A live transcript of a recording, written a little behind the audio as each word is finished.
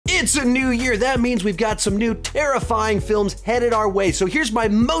It's a new year. That means we've got some new terrifying films headed our way. So here's my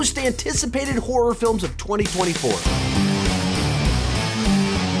most anticipated horror films of 2024.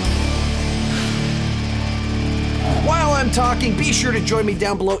 While I'm talking, be sure to join me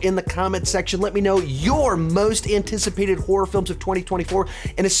down below in the comment section. Let me know your most anticipated horror films of 2024,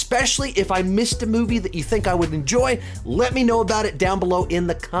 and especially if I missed a movie that you think I would enjoy, let me know about it down below in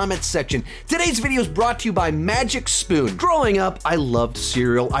the comment section. Today's video is brought to you by Magic Spoon. Growing up, I loved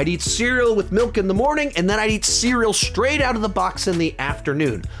cereal. I'd eat cereal with milk in the morning, and then I'd eat cereal straight out of the box in the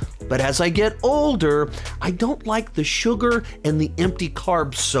afternoon. But as I get older, I don't like the sugar and the empty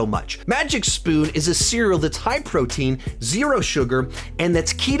carbs so much. Magic Spoon is a cereal that's high protein, zero sugar, and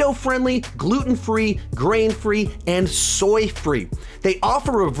that's keto friendly, gluten-free, grain-free, and soy-free. They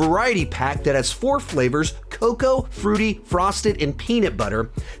offer a variety pack that has 4 flavors: cocoa, fruity, frosted, and peanut butter.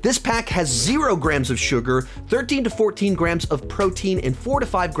 This pack has 0 grams of sugar, 13 to 14 grams of protein, and 4 to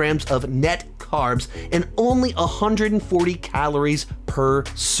 5 grams of net carbs, and only 140 calories per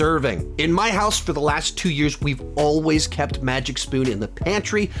serving. In my house for the last 2 years, we've always kept Magic Spoon in the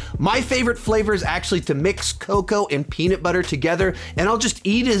pantry. My favorite flavor is actually to mix cocoa and peanut butter together, and I'll just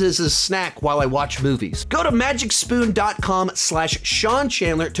eat it as a snack while I watch movies. Go to magicspoon.com/Sean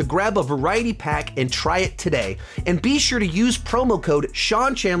Chandler to grab a variety pack and try it today. And be sure to use promo code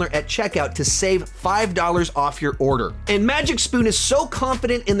Sean Chandler at checkout to save $5 off your order. And Magic Spoon is so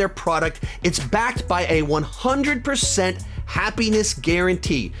confident in their product, it's backed by a 100% happiness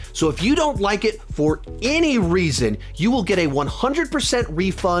guarantee. So if you don't like it for any reason, you will get a 100%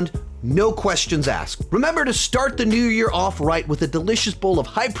 refund, no questions asked. Remember to start the new year off right with a delicious bowl of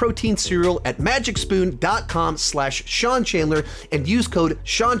high protein cereal at magicspoon.com/Sean Chandler and use code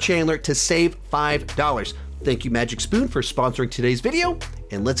Sean Chandler to save $5. Thank you, Magic Spoon, for sponsoring today's video,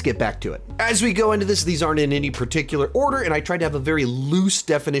 and let's get back to it. As we go into this, these aren't in any particular order, and I tried to have a very loose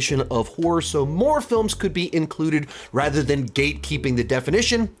definition of horror, so more films could be included rather than gatekeeping the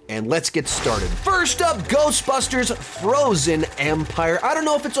definition, and let's get started. First up, Ghostbusters Frozen Empire. I don't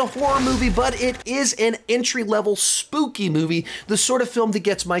know if it's a horror movie, but it is an entry-level spooky movie, the sort of film that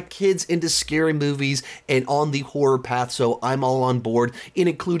gets my kids into scary movies and on the horror path, so I'm all on board in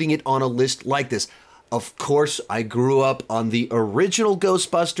including it on a list like this. Of course, I grew up on the original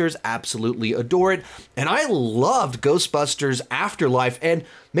Ghostbusters, absolutely adore it, and I loved Ghostbusters Afterlife, and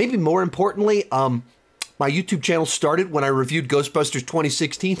maybe more importantly, my YouTube channel started when I reviewed Ghostbusters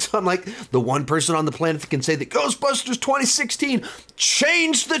 2016, so I'm like the one person on the planet that can say that Ghostbusters 2016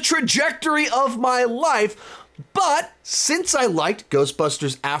 changed the trajectory of my life. But since I liked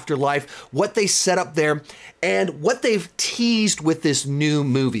Ghostbusters Afterlife, what they set up there and what they've teased with this new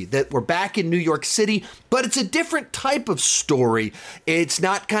movie, that we're back in New York City, but it's a different type of story. It's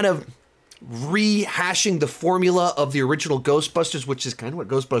not kind of rehashing the formula of the original Ghostbusters, which is kind of what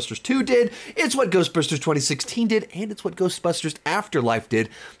Ghostbusters 2 did. It's what Ghostbusters 2016 did, and it's what Ghostbusters Afterlife did.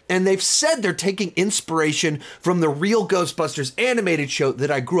 And they've said they're taking inspiration from the real Ghostbusters animated show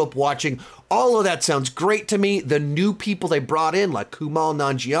that I grew up watching. All of that sounds great to me. The new people they brought in, like Kumail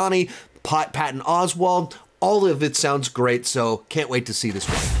Nanjiani, Patton Oswalt, all of it sounds great, so can't wait to see this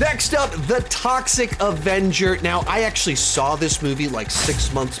one. Next up, The Toxic Avenger. Now, I actually saw this movie like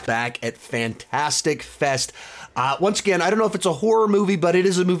 6 months back at Fantastic Fest. Once again, I don't know if it's a horror movie, but it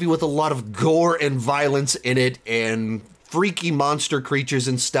is a movie with a lot of gore and violence in it and freaky monster creatures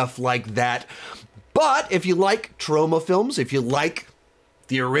and stuff like that. But if you like trauma films, if you like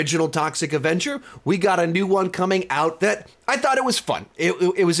the original Toxic Avenger, we got a new one coming out that I thought it was fun.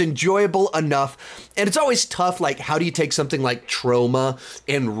 It was enjoyable enough. And it's always tough, like, how do you take something like Trauma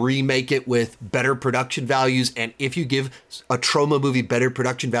and remake it with better production values? And if you give a Trauma movie better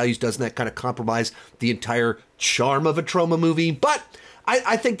production values, doesn't that kind of compromise the entire charm of a Trauma movie? But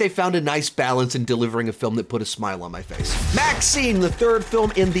I think they found a nice balance in delivering a film that put a smile on my face. Maxine, the third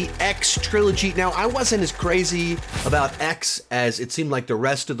film in the X trilogy. Now, I wasn't as crazy about X as it seemed like the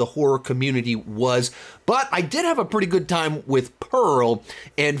rest of the horror community was, but I did have a pretty good time with Pearl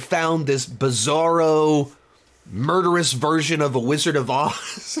and found this bizarro, murderous version of a Wizard of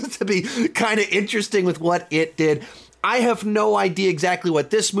Oz to be kind of interesting with what it did. I have no idea exactly what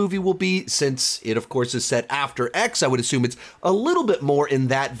this movie will be, since it, of course, is set after X. I would assume it's a little bit more in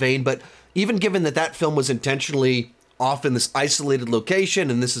that vein, but even given that that film was intentionally off in this isolated location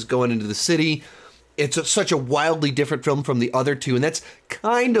and this is going into the city, it's such a wildly different film from the other two, and that's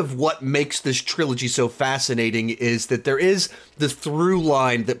kind of what makes this trilogy so fascinating, is that there is the through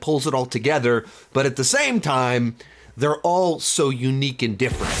line that pulls it all together, but at the same time, they're all so unique and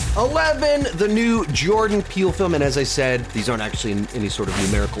different. 11, the new Jordan Peele film, and as I said, these aren't actually in any sort of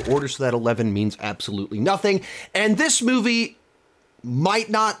numerical order, so that 11 means absolutely nothing. And this movie might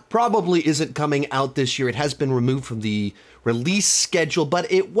not, probably isn't coming out this year. It has been removed from the release schedule,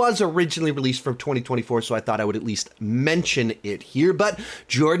 but it was originally released for 2024, so I thought I would at least mention it here. But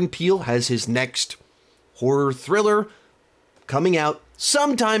Jordan Peele has his next horror thriller coming out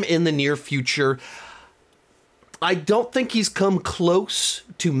sometime in the near future. I don't think he's come close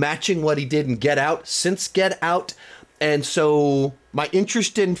to matching what he did in Get Out since Get Out, and so my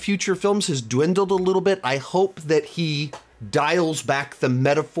interest in future films has dwindled a little bit. I hope that he dials back the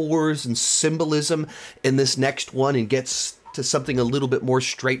metaphors and symbolism in this next one and gets to something a little bit more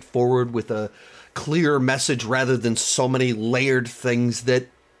straightforward with a clear message rather than so many layered things that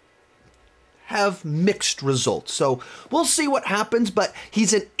have mixed results. So we'll see what happens, but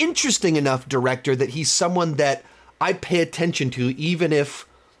he's an interesting enough director that he's someone that I pay attention to, even if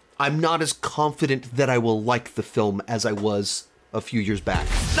I'm not as confident that I will like the film as I was a few years back.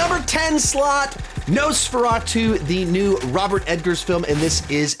 Number 10 slot, Nosferatu, the new Robert Eggers film, and this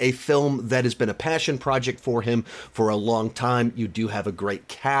is a film that has been a passion project for him for a long time. You do have a great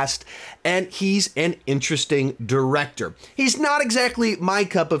cast, and he's an interesting director. He's not exactly my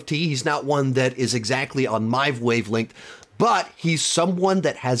cup of tea. He's not one that is exactly on my wavelength, but he's someone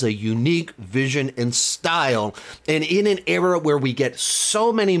that has a unique vision and style. And in an era where we get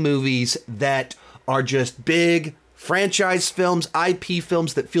so many movies that are just big franchise films, IP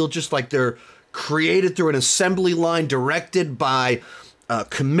films that feel just like they're created through an assembly line, directed by a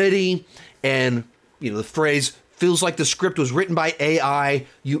committee, and, you know, the phrase feels like the script was written by AI.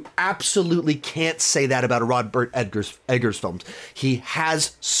 You absolutely can't say that about a Robert Eggers films. He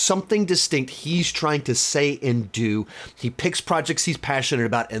has something distinct he's trying to say and do. He picks projects he's passionate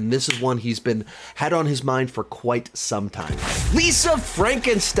about, and this is one he's had on his mind for quite some time. Lisa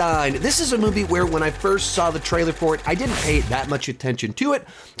Frankenstein. This is a movie where when I first saw the trailer for it, I didn't pay that much attention to it.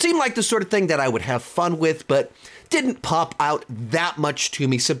 It seemed like the sort of thing that I would have fun with, but didn't pop out that much to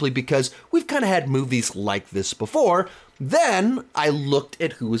me simply because we've kind of had movies like this before. Then I looked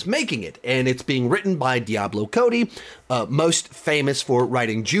at who was making it, and it's being written by Diablo Cody, most famous for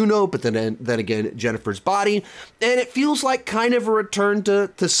writing Juno, but then again, Jennifer's Body. And it feels like kind of a return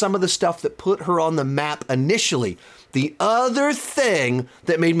to some of the stuff that put her on the map initially. The other thing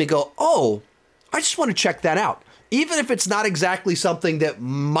that made me go, oh, I just want to check that out, even if it's not exactly something that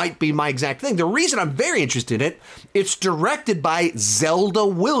might be my exact thing. The reason I'm very interested in it, it's directed by Zelda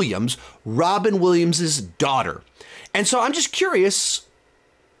Williams, Robin Williams' daughter. And so I'm just curious,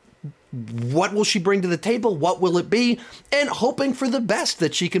 what will she bring to the table? What will it be? And hoping for the best,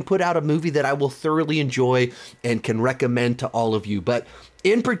 that she can put out a movie that I will thoroughly enjoy and can recommend to all of you. But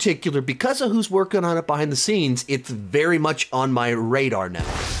in particular, because of who's working on it behind the scenes, it's very much on my radar now.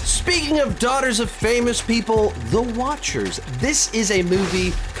 Speaking of daughters of famous people, The Watchers. This is a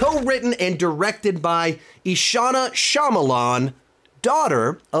movie co-written and directed by Ishana Shyamalan,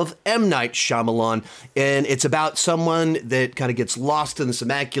 daughter of M. Night Shyamalan, and it's about someone that kind of gets lost in this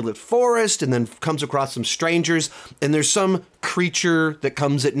immaculate forest and then comes across some strangers, and there's some creature that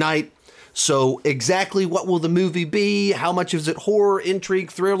comes at night. So exactly what will the movie be? How much is it horror,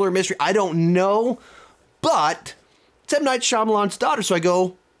 intrigue, thriller, mystery? I don't know, but it's M. Night Shyamalan's daughter, so I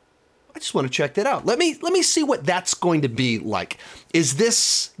go, I just want to check that out. Let me see what that's going to be like. Is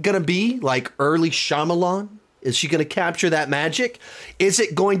this going to be like early Shyamalan? Is she going to capture that magic? Is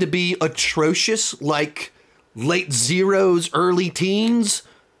it going to be atrocious like late zeros, early teens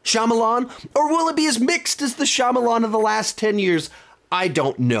Shyamalan? Or will it be as mixed as the Shyamalan of the last 10 years? I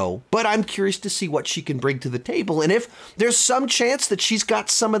don't know, but I'm curious to see what she can bring to the table. And if there's some chance that she's got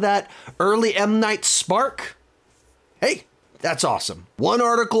some of that early M. Night spark, hey, that's awesome. One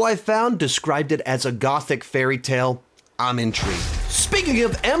article I found described it as a gothic fairy tale. I'm intrigued. Speaking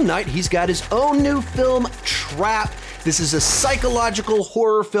of M. Night, he's got his own new film, Trap. This is a psychological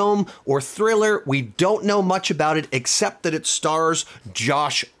horror film or thriller. We don't know much about it except that it stars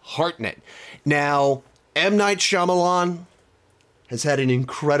Josh Hartnett. Now, M. Night Shyamalan has had an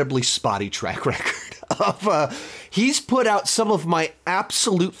incredibly spotty track record of, he's put out some of my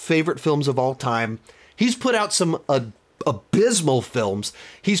absolute favorite films of all time. He's put out some abysmal films.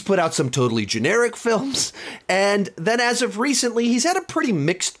 He's put out some totally generic films. And then as of recently, he's had a pretty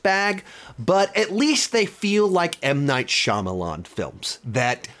mixed bag, but at least they feel like M. Night Shyamalan films.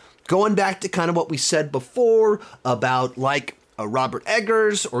 That, going back to kind of what we said before about like a Robert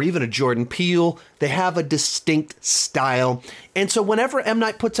Eggers or even a Jordan Peele, they have a distinct style. And so whenever M.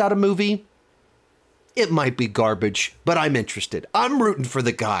 Night puts out a movie, it might be garbage, but I'm interested. I'm rooting for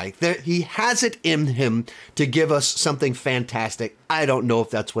the guy. He has it in him to give us something fantastic. I don't know if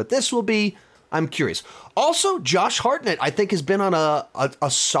that's what this will be. I'm curious. Also, Josh Hartnett, I think, has been on a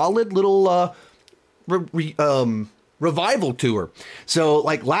solid little revival tour. So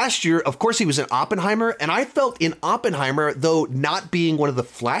like last year, of course, he was in Oppenheimer, and I felt in Oppenheimer, though not being one of the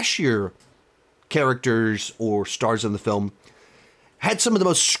flashier characters or stars in the film, had some of the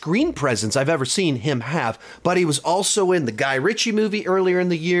most screen presence I've ever seen him have. But he was also in the Guy Ritchie movie earlier in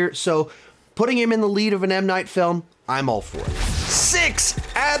the year, so putting him in the lead of an M. Night film, I'm all for it. 6,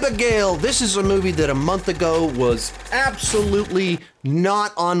 Abigail. This is a movie that a month ago was absolutely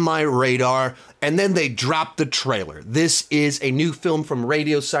not on my radar, and then they dropped the trailer. This is a new film from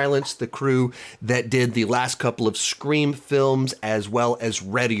Radio Silence, the crew that did the last couple of Scream films, as well as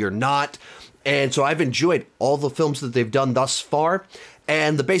Ready or Not. And so I've enjoyed all the films that they've done thus far.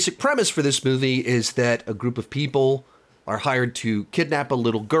 And the basic premise for this movie is that a group of people are hired to kidnap a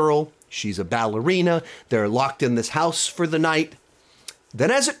little girl. She's a ballerina. They're locked in this house for the night. Then,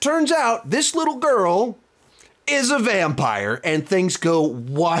 as it turns out, this little girl is a vampire, and things go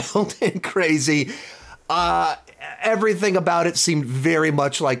wild and crazy. Everything about it seemed very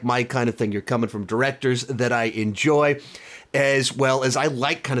much like my kind of thing. You're coming from directors that I enjoy, as well as I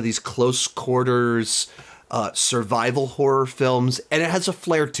like kind of these close quarters survival horror films, and it has a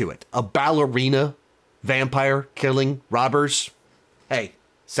flair to it. A ballerina vampire killing robbers. Hey,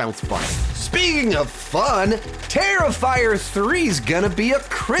 sounds fun. Speaking of fun, Terrifier 3 is gonna be a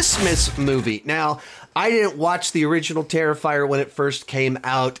Christmas movie. Now, I didn't watch the original Terrifier when it first came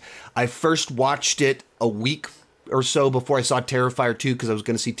out. I first watched it a week or so before I saw Terrifier 2, because I was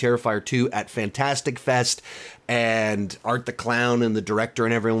going to see Terrifier 2 at Fantastic Fest, and Art the Clown and the director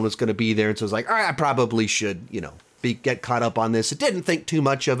and everyone was going to be there. And so I was like, all right, I probably should, you know, get caught up on this. I didn't think too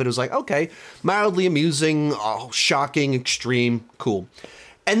much of it. It was like, okay, mildly amusing, shocking, extreme, cool.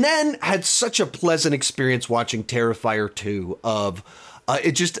 And then had such a pleasant experience watching Terrifier 2 of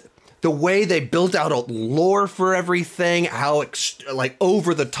it just... the way they built out a lore for everything, how like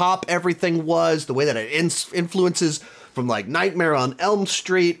over the top everything was, the way that it influences from like Nightmare on Elm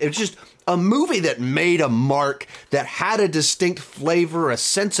Street. It was just a movie that made a mark, that had a distinct flavor, a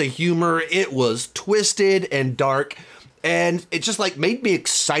sense of humor. It was twisted and dark, and it just like made me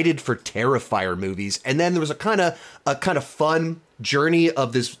excited for Terrifier movies. And then there was a kind of fun journey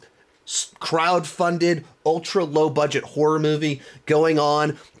of this crowd-funded, ultra low-budget horror movie going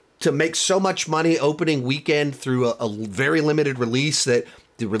on to make so much money opening weekend through a very limited release that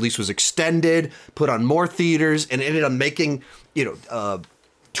the release was extended, put on more theaters, and ended up making,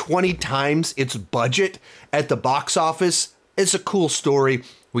 20 times its budget at the box office. It's a cool story.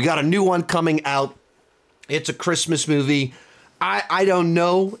 We got a new one coming out. It's a Christmas movie. I don't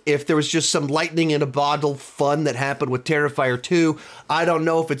know if there was just some lightning in a bottle fun that happened with Terrifier 2. I don't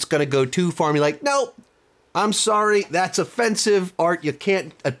know if it's going to go too far and be like, nope, I'm sorry, that's offensive, Art. You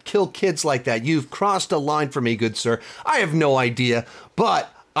can't kill kids like that. You've crossed a line for me, good sir. I have no idea,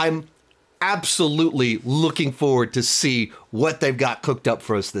 but I'm absolutely looking forward to see what they've got cooked up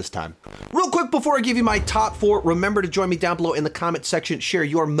for us this time. Real quick before I give you my top 4, remember to join me down below in the comment section. Share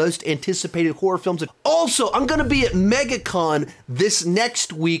your most anticipated horror films. Also, I'm going to be at Megacon this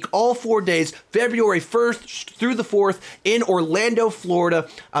next week, all 4 days, February 1st through the 4th in Orlando, Florida.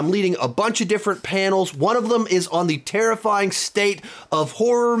 I'm leading a bunch of different panels. One of them is on the terrifying state of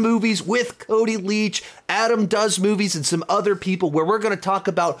horror movies with Cody Leach, Adam Does Movies, and some other people, where we're going to talk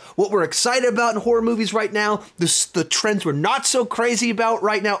about what we're excited about in horror movies right now, the trends we're not so crazy about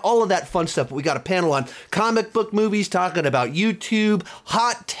right now, all of that fun stuff. But we got a panel on comic book movies, talking about YouTube,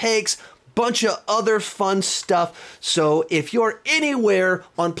 hot takes, bunch of other fun stuff. So if you're anywhere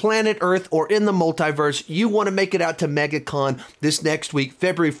on planet Earth or in the multiverse, you want to make it out to Megacon this next week,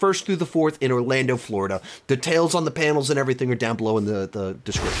 February 1st through the 4th in Orlando, Florida. Details on the panels and everything are down below in the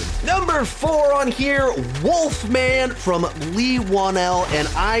description. Number 4 on here, Wolfman from Lee Whannell, and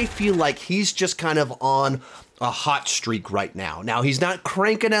I feel like he's just kind of on a hot streak right now. Now, he's not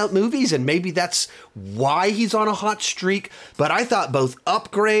cranking out movies, and maybe that's why he's on a hot streak, but I thought both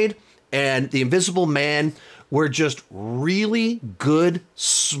Upgrade and The Invisible Man were just really good,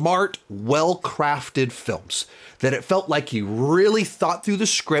 smart, well-crafted films. That it felt like he really thought through the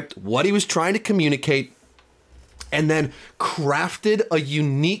script, what he was trying to communicate, and then crafted a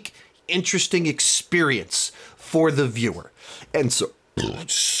unique, interesting experience for the viewer. And so,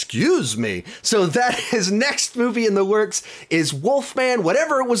 excuse me. So that his next movie in the works is Wolfman.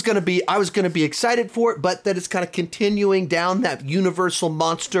 Whatever it was going to be, I was going to be excited for it, but that it's kind of continuing down that Universal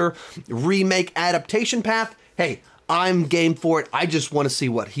Monster remake adaptation path. Hey, I'm game for it. I just want to see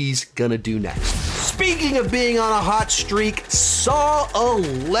what he's going to do next. Speaking of being on a hot streak, Saw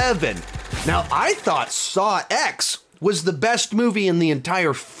 11. Now, I thought Saw X was the best movie in the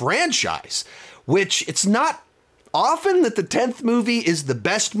entire franchise, which it's not often that the 10th movie is the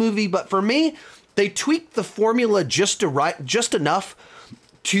best movie, but for me, they tweaked the formula just enough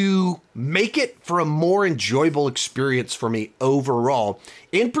to make it for a more enjoyable experience for me overall.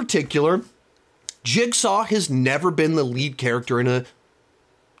 In particular, Jigsaw has never been the lead character in a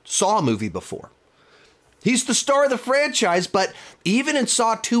Saw movie before. He's the star of the franchise, but even in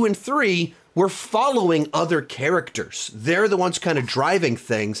Saw 2 and 3, we're following other characters. They're the ones kind of driving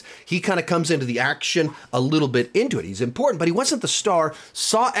things. He kind of comes into the action a little bit into it. He's important, but he wasn't the star.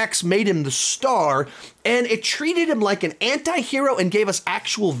 Saw X made him the star, and it treated him like an anti-hero and gave us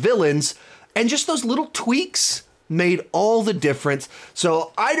actual villains, and just those little tweaks made all the difference.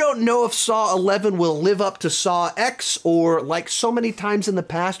 So I don't know if Saw 11 will live up to Saw X, or like so many times in the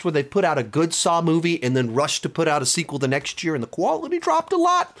past where they put out a good Saw movie and then rushed to put out a sequel the next year and the quality dropped a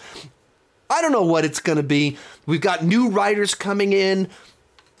lot. I don't know what it's going to be. We've got new writers coming in.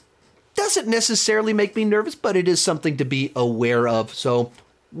 Doesn't necessarily make me nervous, but it is something to be aware of. So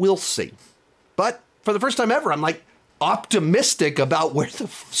we'll see. But for the first time ever, I'm like optimistic about where the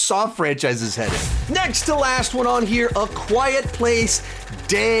Saw franchise is headed. Next to last one on here, A Quiet Place,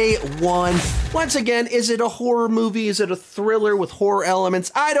 Day One. Once again, is it a horror movie? Is it a thriller with horror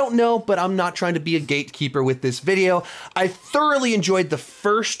elements? I don't know, but I'm not trying to be a gatekeeper with this video. I thoroughly enjoyed the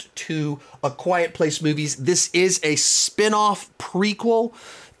first two A Quiet Place movies. This is a spin-off prequel.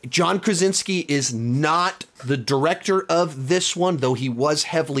 John Krasinski is not the director of this one, though he was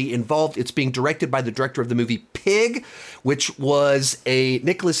heavily involved. It's being directed by the director of the movie Pig, which was a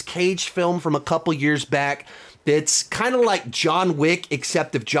Nicolas Cage film from a couple years back. It's kind of like John Wick,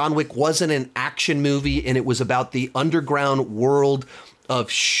 except if John Wick wasn't an action movie and it was about the underground world of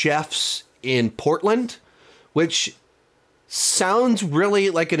chefs in Portland, which sounds really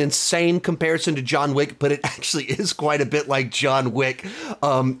like an insane comparison to John Wick, but it actually is quite a bit like John Wick.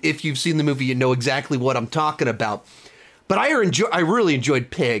 If you've seen the movie, you know exactly what I'm talking about. But I really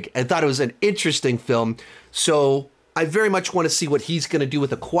enjoyed Pig and thought it was an interesting film. So I very much want to see what he's going to do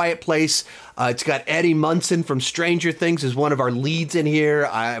with A Quiet Place. It's got Eddie Munson from Stranger Things as one of our leads in here.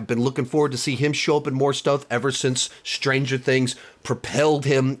 I've been looking forward to see him show up in more stuff ever since Stranger Things propelled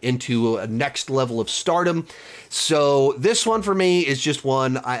him into a next level of stardom. So this one for me is just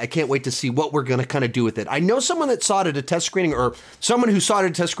one I can't wait to see what we're going to kind of do with it. I know someone that saw it at a test screening, or someone who saw it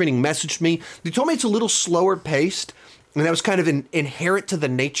at a test screening messaged me. They told me it's a little slower paced, and that was kind of inherent to the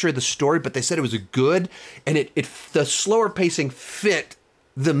nature of the story, but they said it was good, and the slower pacing fit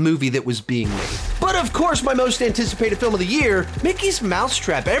the movie that was being made. But of course, my most anticipated film of the year, Mickey's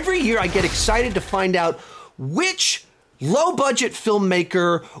Mousetrap. Every year I get excited to find out which low-budget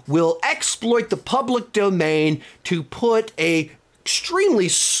filmmaker will exploit the public domain to put a extremely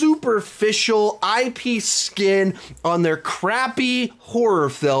superficial IP skin on their crappy horror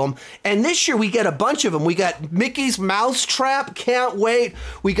film. And this year we get a bunch of them. We got Mickey's Mousetrap, can't wait.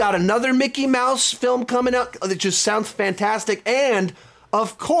 We got another Mickey Mouse film coming out that just sounds fantastic. And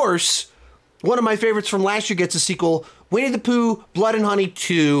of course, one of my favorites from last year gets a sequel, Winnie the Pooh, Blood and Honey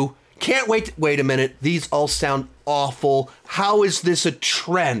 2. Can't wait. Wait a minute. These all sound awful. How is this a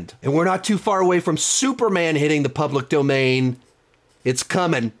trend? And we're not too far away from Superman hitting the public domain. It's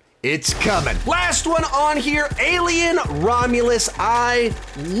coming. It's coming. Last one on here, Alien Romulus. I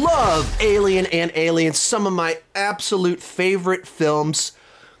love Alien and Aliens, some of my absolute favorite films.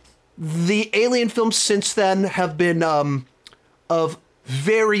 The Alien films since then have been of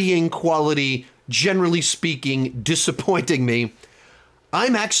varying quality, generally speaking, disappointing me.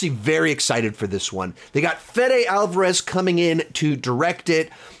 I'm actually very excited for this one. They got Fede Alvarez coming in to direct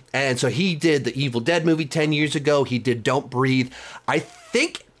it. And so he did the Evil Dead movie 10 years ago. He did Don't Breathe. I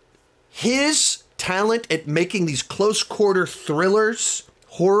think his talent at making these close quarter thrillers,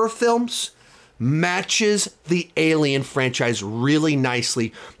 horror films, matches the Alien franchise really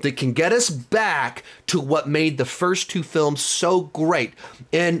nicely. That can get us back to what made the first two films so great.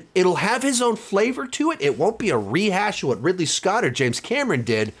 And it'll have his own flavor to it. It won't be a rehash of what Ridley Scott or James Cameron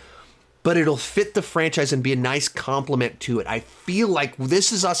did, but it'll fit the franchise and be a nice complement to it. I feel like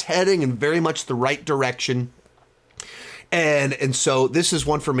this is us heading in very much the right direction. And so this is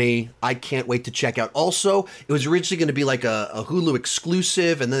one for me. I can't wait to check out. Also, it was originally going to be like a Hulu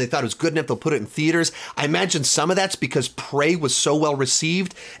exclusive, and then they thought it was good enough they'll put it in theaters. I imagine some of that's because Prey was so well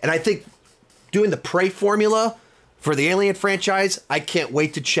received. And I think doing the Prey formula for the Alien franchise, I can't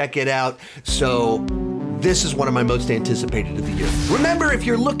wait to check it out. So this is one of my most anticipated of the year. Remember, if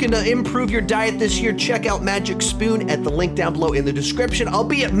you're looking to improve your diet this year, check out Magic Spoon at the link down below in the description. I'll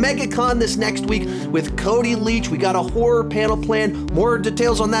be at Megacon this next week with Cody Leach. We got a horror panel planned. More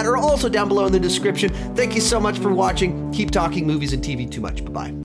details on that are also down below in the description. Thank you so much for watching. Keep talking movies and TV too much. Bye-bye.